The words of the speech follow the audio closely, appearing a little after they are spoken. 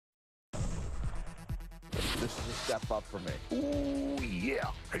This is a step up for me. Ooh, yeah.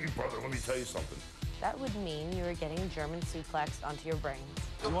 Hey, brother, let me tell you something. That would mean you were getting German suplexed onto your brains.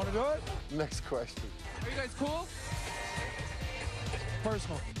 You want to do it? Next question. Are you guys cool?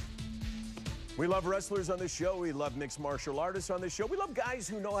 Personal. We love wrestlers on this show. We love mixed martial artists on this show. We love guys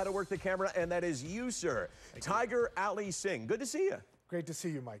who know how to work the camera, and that is you, sir. Tiger Ali Singh. Good to see you. Great to see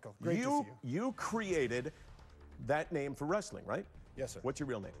you, Michael. Great to see you. You created that name for wrestling, right? Yes, sir. What's your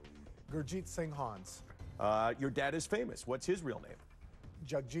real name? Gurjeet Singh Hans. Your dad is famous. What's his real name?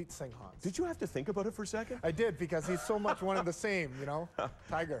 Jagjit Singh Hans. Did you have to think about it for a second? I did, because he's so much one of the same, you know?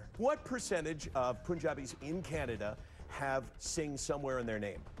 Tiger. What percentage of Punjabis in Canada have Singh somewhere in their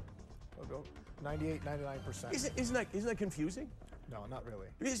name? 98, 99%. Isn't that confusing? No, not really.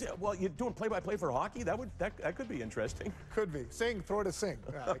 Well, you're doing play-by-play for hockey? That could be interesting. Could be. Sing, throw to sing.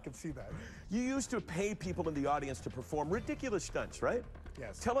 Yeah, I can see that. You used to pay people in the audience to perform ridiculous stunts, right?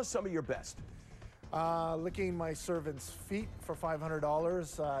 Yes. Tell us some of your best. Licking my servant's feet for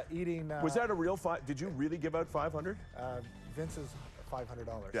 $500, eating... Was that a real did you really give out $500? Vince's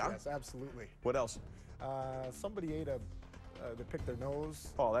 $500, Yeah? yes, absolutely. What else? Somebody ate they picked their nose.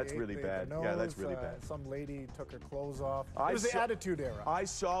 Oh, that's really bad. Yeah, that's really bad. Some lady took her clothes off. It was the Attitude Era. I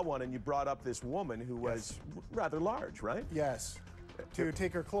saw one, and you brought up this woman who was rather large, right? Yes. To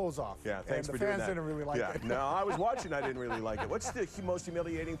take her clothes off. Yeah, thanks for and doing that. the fans didn't really like it. No, I was watching. I didn't really like it. What's the most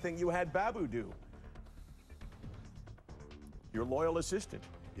humiliating thing you had Babu do? Your loyal assistant.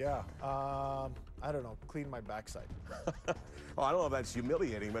 Yeah. I don't know. Clean my backside. Oh, I don't know if that's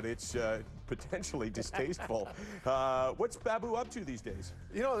humiliating, but it's potentially distasteful. What's Babu up to these days?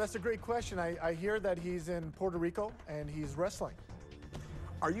 You know, that's a great question. I hear that he's in Puerto Rico and he's wrestling.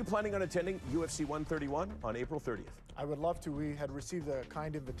 Are you planning on attending UFC 131 on April 30th? I would love to. We had received a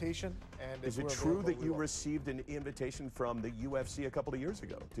kind invitation. And is it true that you received an invitation from the UFC a couple of years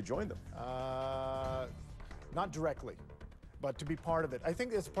ago to join them? Not directly, but to be part of it. I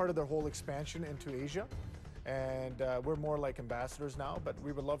think it's part of their whole expansion into Asia. And we're more like ambassadors now, but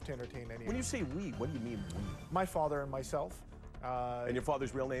we would love to entertain anyone. When you say we, what do you mean we? My father and myself. And your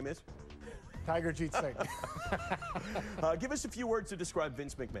father's real name is? Tiger Jeet Singh. Give us a few words to describe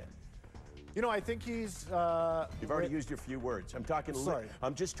Vince McMahon. You know, I think he's... You've already used your few words. I'm talking... Sorry.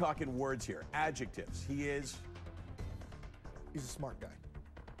 I'm just talking words here. Adjectives. He is... He's a smart guy.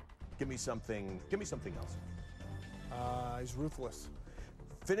 Give me something else. He's ruthless.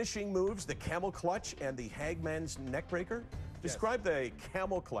 Finishing moves, the camel clutch and the hangman's neckbreaker. Describe the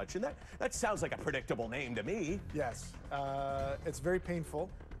camel clutch, and that sounds like a predictable name to me. Yes, it's very painful.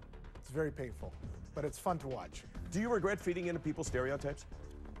 It's very painful, but it's fun to watch. Do you regret feeding into people's stereotypes?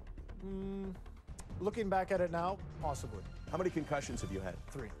 Looking back at it now, possibly. How many concussions have you had?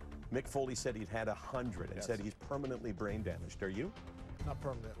 3. Mick Foley said he'd had 100 and said he's permanently brain damaged. Are you? Not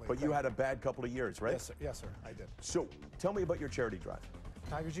permanently. But you had a bad couple of years, right? Yes, sir, I did. So, tell me about your charity drive.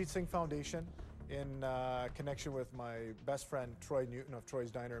 Tiger Jeet Singh Foundation, in connection with my best friend Troy Newton of Troy's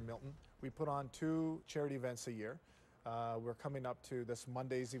Diner in Milton. We put on 2 charity events a year. We're coming up to this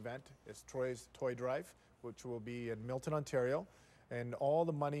Monday's event. It's Troy's Toy Drive, which will be in Milton, Ontario. And all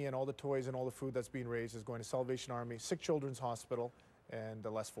the money and all the toys and all the food that's being raised is going to Salvation Army, Sick Children's Hospital, and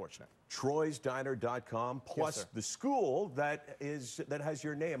the less fortunate. TroysDiner.com, plus the school that has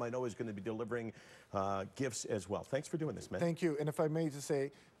your name, I know is going to be delivering gifts as well. Thanks for doing this, man. Thank you. And if I may just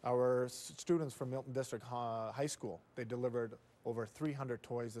say, our students from Milton District High School, they delivered over 300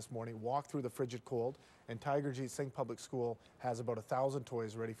 toys this morning, walked through the frigid cold, and Tiger Jeet Singh Public School has about 1,000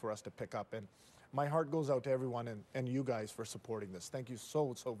 toys ready for us to pick up. And my heart goes out to everyone and you guys for supporting this. Thank you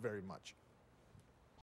so very much.